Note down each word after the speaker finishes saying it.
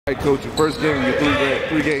All right, Coach, your first game of your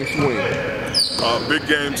three-game swing. Big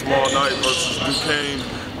game tomorrow night versus Duquesne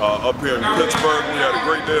up here in Pittsburgh. We had a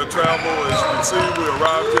great day of travel. As you can see, we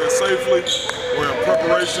arrived here safely. We're in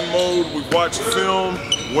preparation mode. We've watched film,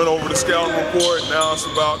 went over the scouting report. Now it's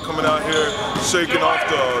about coming out here, shaking off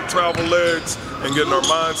the travel legs, and getting our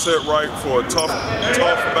mindset right for a tough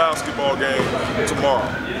basketball game tomorrow.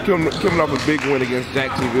 Coming off a big win against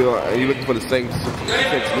Jacksonville, and you're looking for the same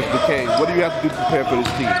success with Duquesne. What do you have to do to prepare for this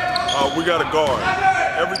team? We got to guard.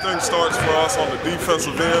 Everything starts for us on the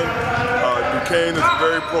defensive end. Duquesne is a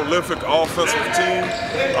very prolific offensive team.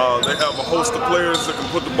 They have a host of players that can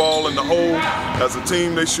put the ball in the hole. As a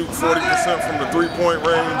team, they shoot 40% from the three-point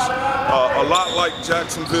range. A lot like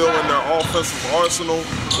Jacksonville in their offensive arsenal,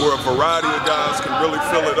 where a variety of guys can really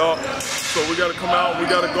fill it up. So we got to come out and we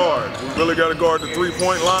got to guard. We really got to guard the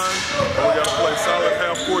three-point line, and we got to play solid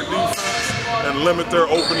half-court defense and limit their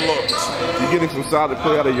open looks. You're getting some solid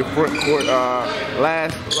play out of your front court.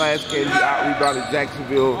 Last game, you out-rebounded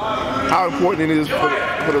Jacksonville. How important it is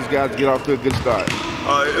for those guys to get off to a good start?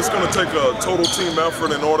 It's going to take a total team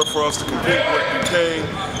effort in order for us to compete with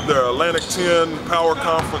Duquesne. They're Atlantic 10 Power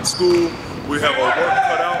Conference school. We have our work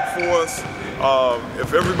cut out for us.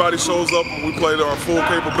 If everybody shows up and we play to our full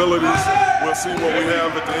capabilities, we'll see what we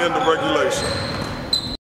have at the end of regulation.